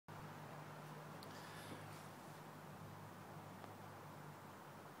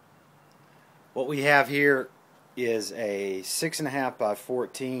What we have here is a 6.5 by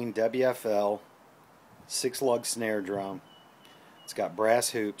 14 WFL 6-lug snare drum. It's got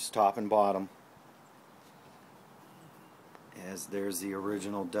brass hoops top and bottom. As there's the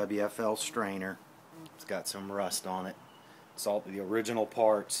original WFL strainer. It's got some rust on it. It's all the original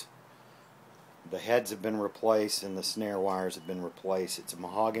parts. The heads have been replaced and the snare wires have been replaced. It's a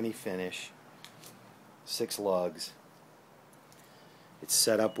mahogany finish, 6 lugs. It's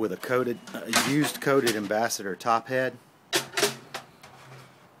set up with a used coated ambassador top head.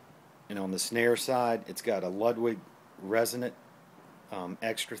 And on the snare side, it's got a Ludwig resonant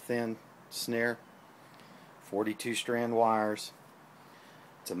extra thin snare, 42 strand wires.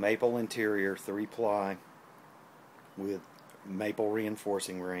 It's a maple interior, 3-ply with maple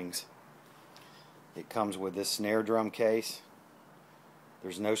reinforcing rings. It comes with this snare drum case.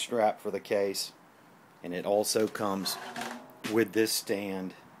 There's no strap for the case, and it also comes with this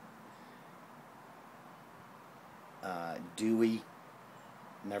stand. Dewey,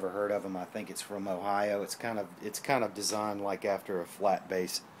 never heard of them. I think it's from Ohio. It's kind of designed like after a flat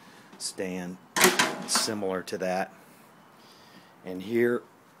bass stand, similar to that. And here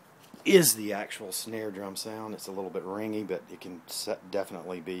is the actual snare drum sound. It's a little bit ringy, but it can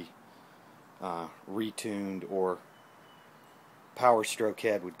definitely be retuned, or Power Stroke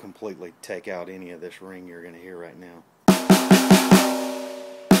head would completely take out any of this ring you're going to hear right now.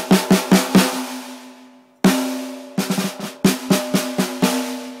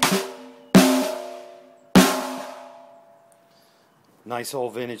 Nice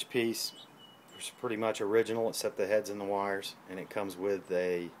old vintage piece. It's pretty much original except the heads and the wires, and it comes with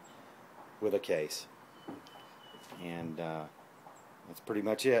a case. And that's pretty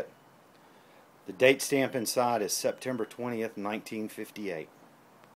much it. The date stamp inside is September 20th, 1958.